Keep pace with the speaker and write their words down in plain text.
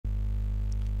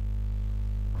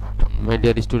My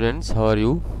dear students, how are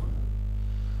you?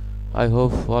 I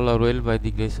hope all are well by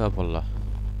the grace of Allah.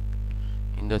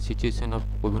 In the situation of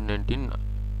COVID-19,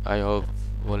 I hope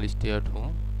all stay at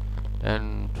home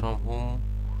and from whom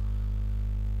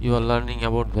you are learning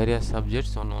about various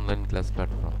subjects on online class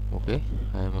platform. Okay,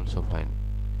 I am also fine.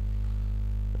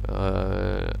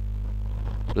 Uh,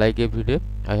 like every day,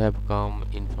 I have come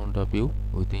in front of you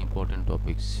with the important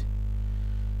topics.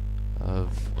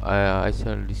 I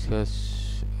shall discuss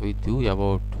with you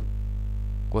about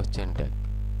question tag.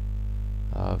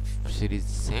 Series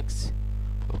 6.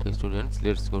 Okay students,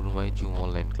 let's go to my Zoom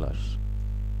online class.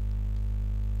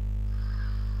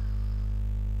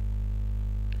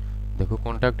 দেখো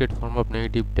contracted form of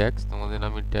negative tax, তোমাদের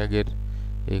আমি ট্যাগের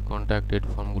এই contracted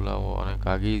ফর্মগুলো অনেক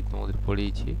আগেই তোমাদের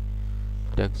পড়িয়েছি।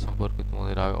 Tag সম্পর্কে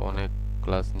তোমাদের অনেক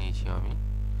ক্লাস নিয়েছি আমি।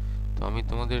 তো আমি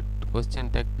তোমাদের কোশ্চেন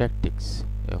ট্যাগ প্র্যাকটিস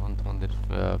এখন তোমাদের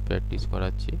প্র্যাকটিস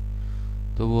করাচ্ছি।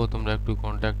 তবুও তোমরা একটু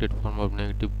কন্ট্রাক্টেড ফর্ম অফ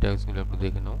নেগেটিভ ট্যাক্সগুলো একটু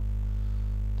দেখে নাও।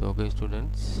 তো ওকে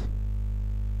স্টুডেন্টস,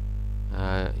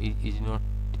 ইজ নট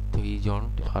থেকে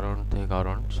ইজন্ট, আরন্ট থেকে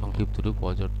আরন্ট, সংক্ষিপ্ত রূপ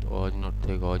অজ নট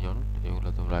থেকে অজন্ট, এগুলো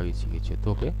তোমরা আগে শিখেছো। তো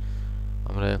ওকে,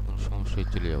 আমরা এখন সমস্যায়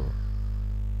চলে যাব।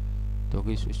 তো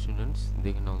ওকে স্টুডেন্টস,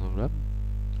 দেখে নাও তোমরা।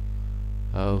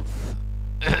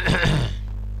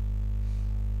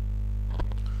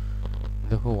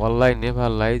 দেখো, ওয়াল্লাই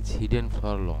never lies hidden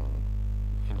for long,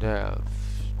 এটা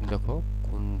দেখো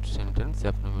কোন সেন্টেন্স,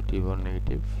 অ্যাফার্মেটিভ অর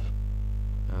নেগেটিভ।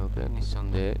 ওকে,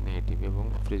 নিঃসন্দেহে নেগেটিভ এবং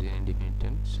প্রেজেন্ট ইনডিফিনিট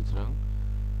টেন্স। সুতরাং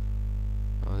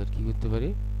আমাদের কি করতে পারি,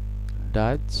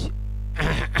 does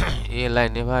a lie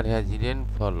never has hidden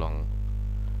for long,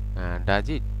 does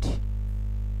it,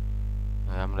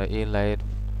 আমরা এ লাইয়ের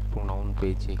প্রোনাউন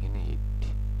পেয়েছি এখানে ইট,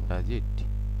 does it.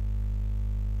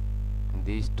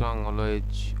 The strong always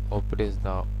operates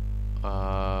the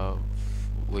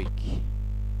week,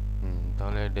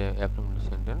 তাহলে এটা অ্যাফার্মেটিভ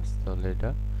সেন্টেন্স, তাহলে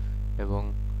এটা। এবং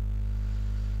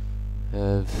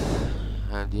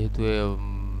যেহেতু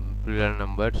প্লুরাল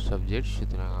নাম্বার সাবজেক্ট,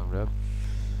 সুতরাং আমরা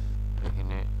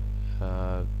এখানে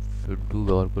ডু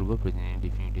ব্যবহার করবো প্রেজেন্ট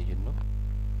ইনডিফিনিটের জন্য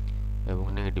এবং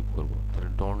নেগেটিভ করবো। তাহলে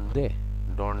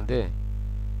don't they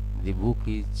the book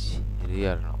is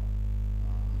rare নাও,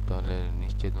 তাহলে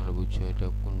নিশ্চয়ই তোমরা বুঝছো এটা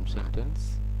কোন সেন্টেন্স,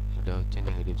 এটা হচ্ছে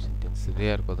নেগেটিভ সেন্টেন্স,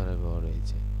 রেয়ার কথাটা ব্যবহার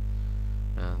হয়েছে।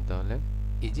 তাহলে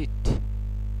ইজ ইট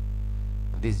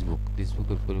দিস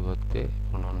বুকের পরিবর্তে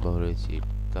প্রোনাউন ব্যবহার হয়েছে ইট,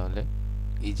 তাহলে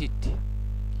ইজ ইট।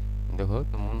 দেখো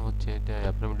তো মনে হচ্ছে এটা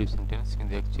অ্যাফার্মেটিভ সেন্টেন্স,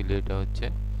 কিন্তু অ্যাকচুয়ালি এটা হচ্ছে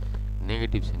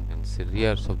নেগেটিভ সেন্টেন্স,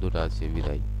 রিয়ার শব্দটা আছে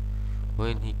বিদায়।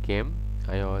 when he came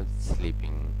I was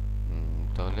sleeping,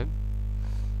 তাহলে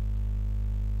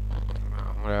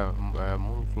আমরা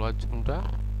মূল ক্লজ কোনটা,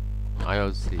 I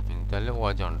was sleeping, তাহলে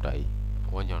wasn't I,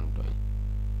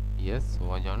 yes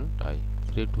wasn't I,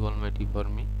 pray to Almighty for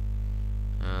me।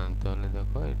 তাহলে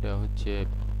দেখো এটা হচ্ছে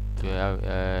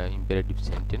ইম্পারেটিভ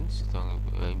সেন্টেন্স।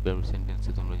 ইম্পারেটিভ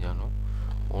সেন্টেন্সে তোমরা জানো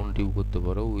ওন্ট ইউ করতে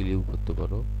পারো, উইল ইউ করতে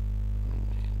পারো,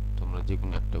 তোমরা যে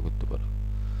কোনো একটা করতে পারো।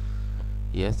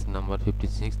 Yes, number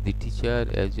 56, the teacher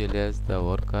as well as the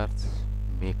workers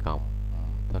মে কাম,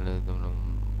 তাহলে তোমরা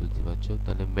বুঝতে পারছো।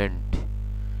 তাহলে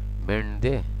মেন্ট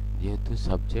দে, যেহেতু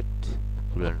সাবজেক্ট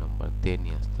প্লুরাল নাম্বার, দে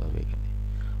নিয়ে আসতে হবে এখানে।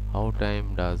 হাউ টাইম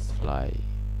ডাজ ফ্লাই,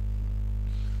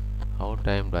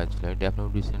 এটা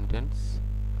অ্যাফার্মেটিভ সেন্টেন্স,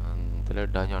 তাহলে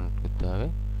ডাজন্ট করতে হবে,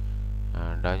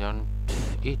 ডাজন্ট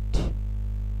ইট,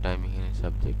 টাইম এখানে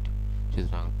সাবজেক্ট,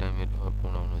 সুতরাং টাইমের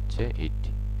প্রোনাউন হচ্ছে ইট।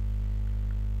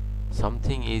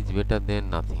 Something is better then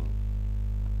nothing,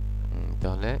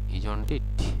 তাহলে isn't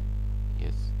it,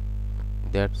 yes.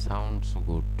 That sounds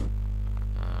good,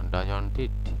 doesn't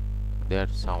it,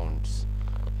 that sounds,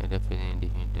 এটা প্রেজেন্ট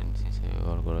ইনডিফিনিট টেন্স হিসেবে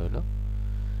ব্যবহার করা হলো।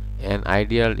 an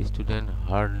ideal student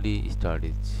hardly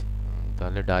studies,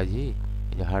 তাহলে ডাজ হি,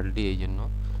 এই যে হার্ডলি এই জন্য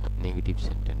নেগেটিভ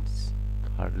সেন্টেন্স,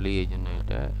 হার্ডলি এই জন্য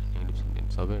এটা নেগেটিভ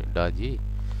সেন্টেন্স হবে, ডাজ হি।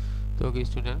 তো ওকে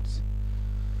স্টুডেন্টস,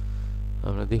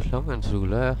 আমরা দেখলাম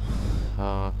অ্যান্সারগুলো।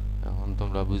 এখন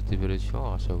তোমরা বুঝতে পেরেছো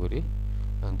আশা করি,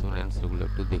 এখন তোমরা অ্যান্সারগুলো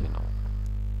একটু দেখে নাও।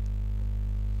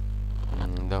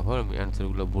 দেখো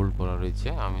অ্যান্সারগুলো বোল্ড করা রয়েছে,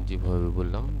 আমি যেভাবে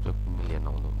বললাম একটু মিলিয়ে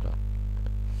নাও তোমরা।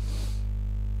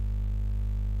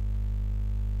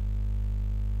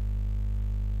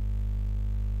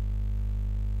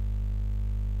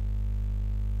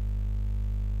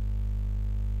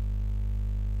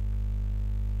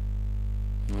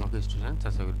 ওকে স্টুডেন্টস,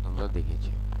 আশা করি তোমরা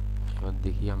দেখেছো। এবার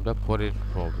দেখি আমরা পরের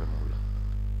প্রবলেমগুলো।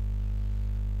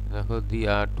 দেখো, দি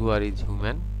টু আর ইজ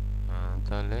হিউম্যান,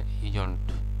 তাহলে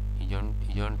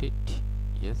ইজন্ট ইট,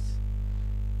 ইয়েস।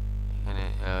 এখানে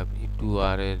টু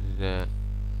আর এর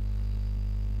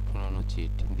প্রোনাউন হচ্ছে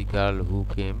ইট। The girl who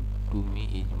came to me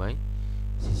is my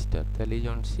sister, তাহলে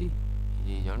isn't she,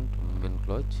 isn't main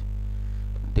clause.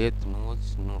 Death knows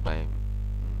no time,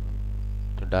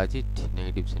 তো does it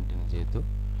negative sentence যেহেতু,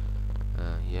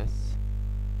 yes.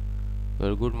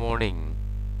 Well, good morning.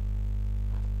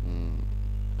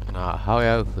 How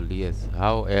awful, yes,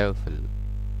 how awful,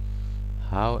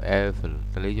 how awful,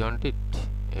 তাহলে isn't it,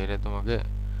 এটা তোমাকে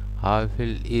how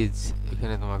awful is,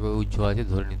 এখানে তোমাকে উজ্জ আছে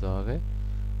ধরে নিতে হবে,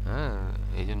 হ্যাঁ,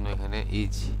 এই জন্য এখানে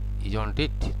isn't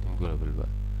it তুমি করে ফেলবা।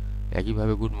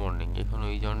 একইভাবে গুড মর্নিং, এখানে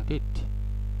isn't it,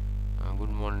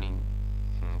 গুড মর্নিং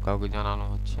কাউকে জানানো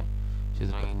হচ্ছে,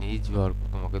 সুতরাং ইজ ভার্ব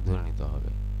তোমাকে ধরে নিতে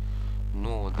হবে।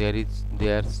 No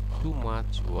there's too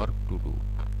much work to do,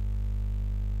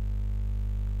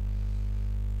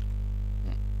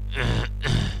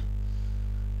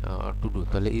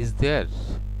 তাহলে is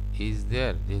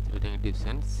there যেহেতু negative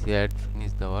sense, he had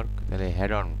finished the work, তাহলে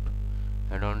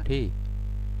hadn't he,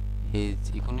 his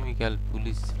economical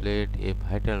policy played a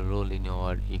vital role in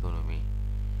our economy,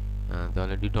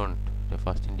 তাহলে didn't,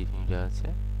 ফার্স্ট ইনডিফিনিটিভ আছে,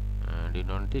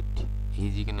 didn't it,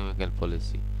 his economical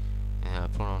policy,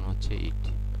 pronoun হচ্ছে it।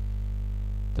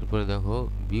 তারপরে দেখো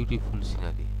beautiful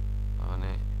scenery,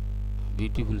 মানে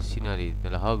beautiful scenery,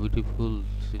 তাহলে how beautiful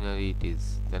scenery it is,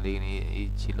 তাহলে এখানে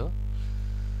ইজ ছিল,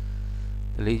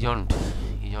 তাহলে isn't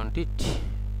it,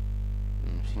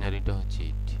 সিনারিটা হচ্ছে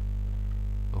ইট।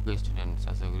 ওকে স্টুডেন্টস,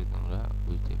 আশা করি তোমরা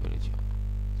বুঝতে পেরেছো।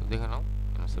 তো দেখে নাও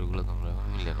অ্যান্সারগুলো, তোমরা এখন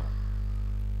মিলে নাও।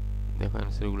 দেখো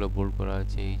অ্যান্সারগুলো বোল্ড করা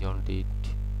আছে, isn't it,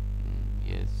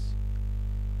 ইয়েস,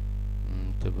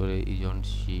 তারপরে isn't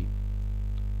she,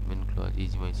 main clause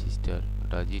is my sister,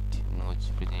 does it knows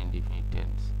present indefinite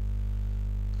tense,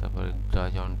 তারপরে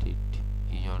doesn't it,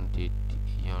 isn't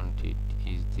it,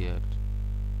 is there,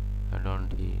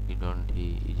 hadn't he, didn't he,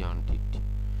 isn't it।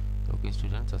 Okay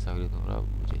students, আশা করি তোমরা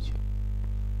বুঝেছো।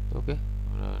 ওকে,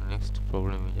 আমরা next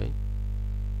প্রবলেমে যাই।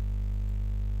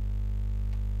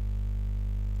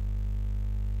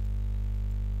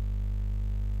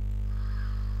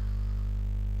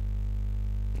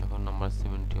 এখন number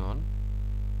 71,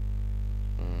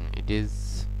 it is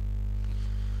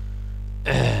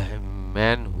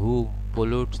man who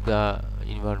pollutes the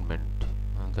environment,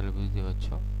 তাহলে বুঝতে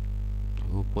পারছো,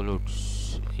 who pollutes,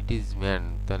 it is man,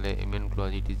 তাহলে main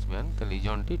clause it is man, তাহলে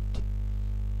isn't it,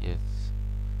 yes,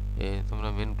 তোমরা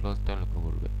মেন ক্লজটা লক্ষ্য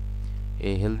করবে।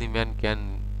 a healthy man can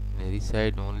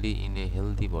reside only in a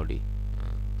healthy body,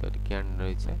 তাহলে can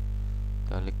রয়েছে,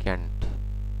 তাহলে can't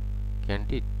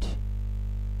it,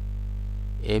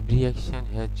 every action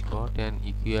has got an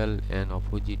equal and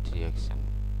opposite reaction,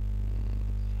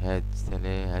 has,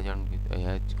 তাহলে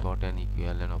has got an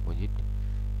equal and opposite,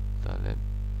 তাহলে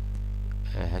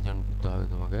hasn't করতে হবে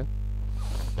তোমাকে,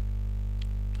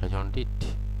 hasn't it,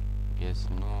 yes,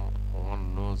 no one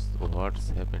knows what's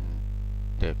happened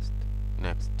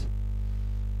next,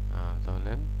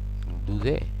 তাহলে do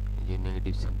they, যে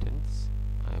negative sentence,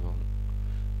 এবং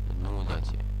knows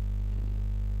আছে,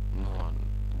 no one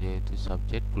যেহেতু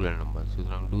সাবজেক্ট প্লুরাল নাম্বার,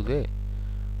 সুতরাং do they,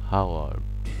 Howard,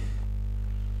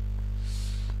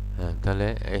 তাহলে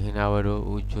এখানে আবারও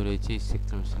উজ্জ রয়েছে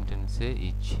সেকেন্ড সেন্টেন্সে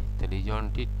ইজ, তাহলে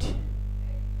isn't it,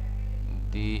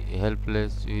 the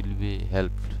helpless will be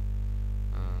helped,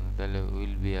 তাহলে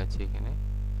will be আছে এখানে,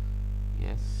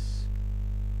 yes,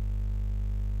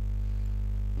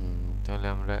 তাহলে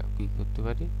আমরা কি করতে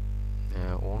পারি,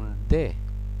 won't they,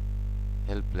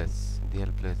 helpless, the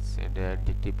helpless, এটা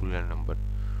adjective plural number,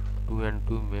 2 and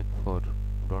 2 make 4,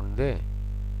 don't they,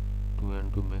 2 and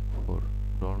 2 make 4,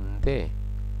 don't they,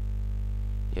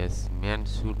 yes, men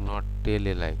should not tell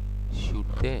a lie, should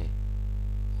they,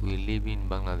 we live in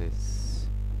Bangladesh,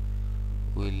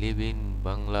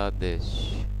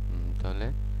 তাহলে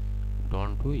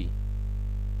don't we,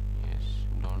 yes,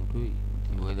 don't we,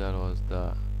 the weather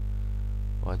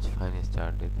was fine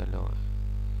yesterday, তাহলে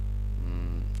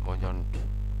wasn't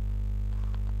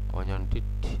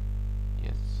it,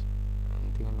 yes,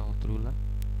 ঠিক না উত্তরগুলা।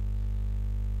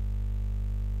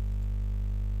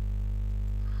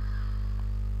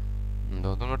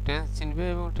 তোমরা tense চিনবে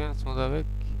এবং tense মোতাবেক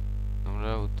তোমরা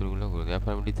উত্তরগুলো করে দেবে।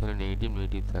 অ্যাফার্মেটিভ থাকলে নেগেটিভ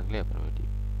থাকলে অ্যাফার্মেটিভ।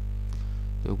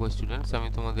 তো স্টুডেন্টস, আমি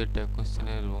তোমাদের ট্যাগ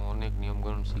কোশ্চেনের অনেক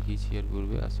নিয়মকানুন শিখিয়েছি এর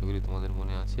পূর্বে, আশা করি তোমাদের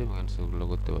মনে আছে এবং অ্যান্সারগুলো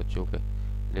করতে পারছো। ওকে,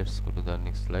 let's go to the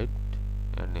next slide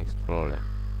and next problem.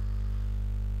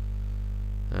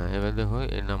 এবার দেখো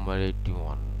এই number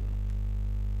 81,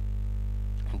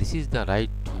 this is the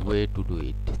right way to do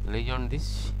it, isn't this,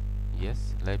 yes,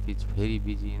 life is very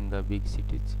busy in the big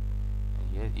cities,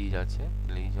 yes, is আছে,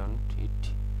 isn't it,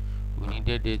 we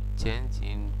needed a change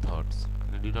in thoughts,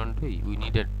 didn't we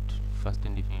needed, first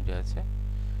indefinite আছে,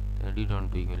 didn't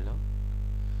we করলাম।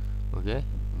 ওকে,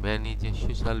 man is a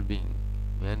social being,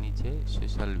 man is a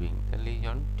social being, তাহলে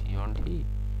isn't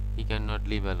he can not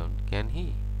live alone, can he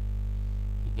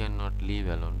can not live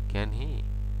alone, can he.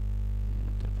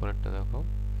 তারপরেরটা দেখো,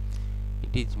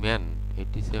 it is man,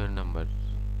 87 number,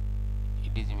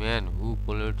 it is man who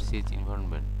pollutes his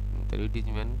environment. তাহলে it is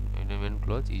man, এটা main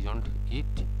clause, isn't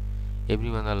it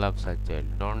everyone loves a child,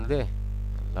 don't they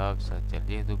loves a child,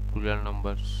 যেহেতু plural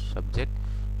number subject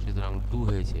সুতরাং do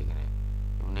হয়েছে এখানে,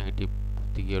 negative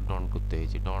থেকে don't করতে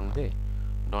হয়েছে, don't they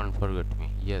don't forget me,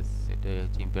 yes এটা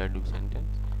হচ্ছে imperative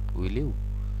sentence, will you।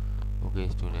 Okay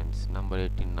students, number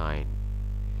 89,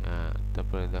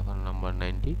 তারপরে দেখো number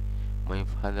 90, my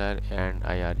father and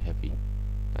I are happy,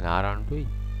 তাহলে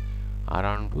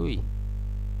aren't we,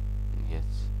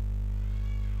 yes।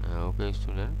 Okay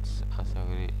students, আশা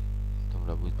করি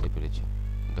তোমরা বুঝতে পেরেছো।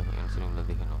 দেখো অ্যান্সারগুলো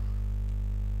দেখে নাও।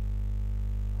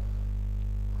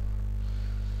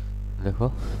 দেখো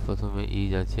প্রথমে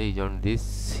ইজ আছে, isn't this,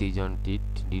 isn't it,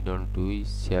 didn't we,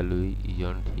 shall we,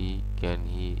 isn't he, can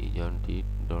he, isn't it,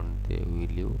 don't they,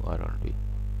 will you, aren't we.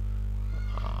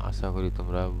 আশা করি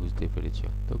তোমরা বুঝতে পেরেছো।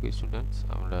 তো ওকে স্টুডেন্টস,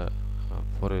 আমরা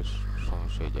পরের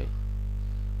সমস্যায় যাই।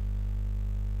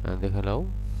 দেখে নাও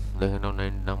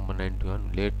number 91,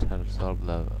 let her solve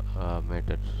the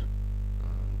matter.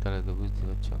 তাহলে তো বুঝতে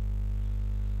পারছো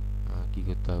কি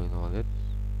করতে হবে তোমাদের।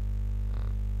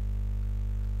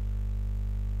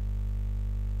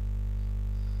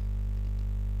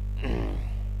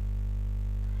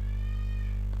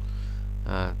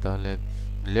 তাহলে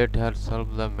let her solve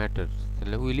the matter,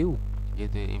 তাহলে উইল ইউ,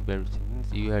 যেহেতু imperative sentence,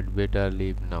 you had better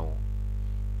leave now,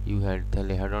 you had,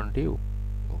 তাহলে hadn't you.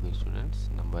 Okay students,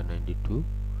 number 92,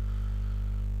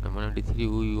 number 93,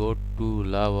 we oat two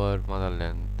love our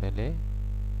motherland, তাহলে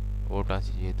ওট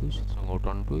আছে যেহেতু সুতরাং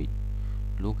ওটন্ট we,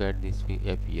 look at this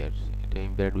appear, এটা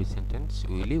imperative sentence,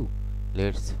 will you,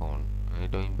 let's phone,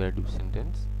 এটা imperative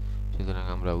sentence সুতরাং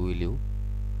আমরা will you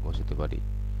বসাতে পারি।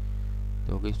 তো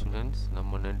ওকে স্টুডেন্টস,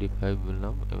 নাম্বার 95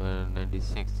 বললাম, এবার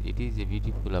 96, it is a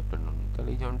beautiful afternoon,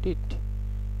 তাহলে isn't it,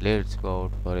 let's go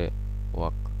out for a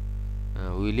walk,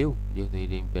 will you, যেহেতু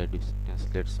এটা ইম্পারেটিভ সেন্টেন্স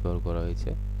লেটস ব্যবহার করা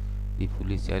হয়েছে, দি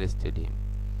পুলিশ অ্যারেস্টেড হিম,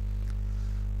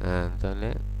 তাহলে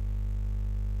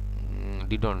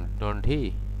don't he,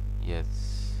 yes,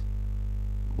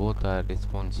 both R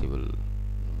responsible,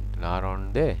 aren't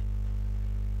they,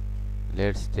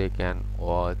 let's take an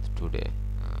oath today,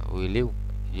 will you,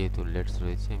 যেহেতু let's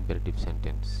রয়েছে imperative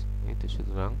sentence, এই তো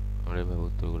সুতরাং আমরা এভাবে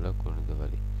উত্তরগুলো করে নিতে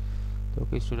পারি। তো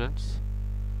ওকে স্টুডেন্টস,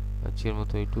 আজকের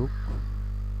মতো এইটুক।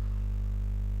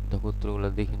 দেখো উত্তরগুলো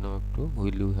দেখে নাও একটু,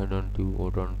 will you, hadn't you,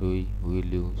 ওডন্ট we,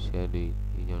 will you, shall we,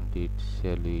 isn't it,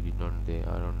 shall we, didn't they,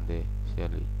 aren't they,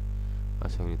 shall we.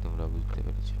 আশা করি তোমরা বুঝতে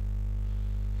পেরেছো।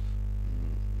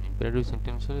 ইম্পারেটিভ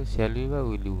সেন্টেন্স হলে শ্যাল উই বা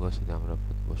উইল ইউ বসাতে আমরা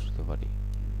বসাতে পারি।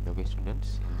 Okay students,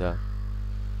 in the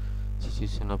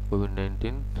situation of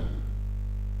COVID-19,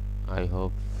 I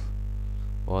hope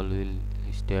all will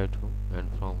stay at home and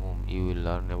from home you will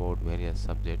learn about various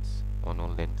subjects on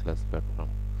online class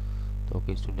platform. So,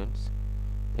 okay students,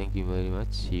 thank you very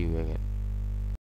much, see you again.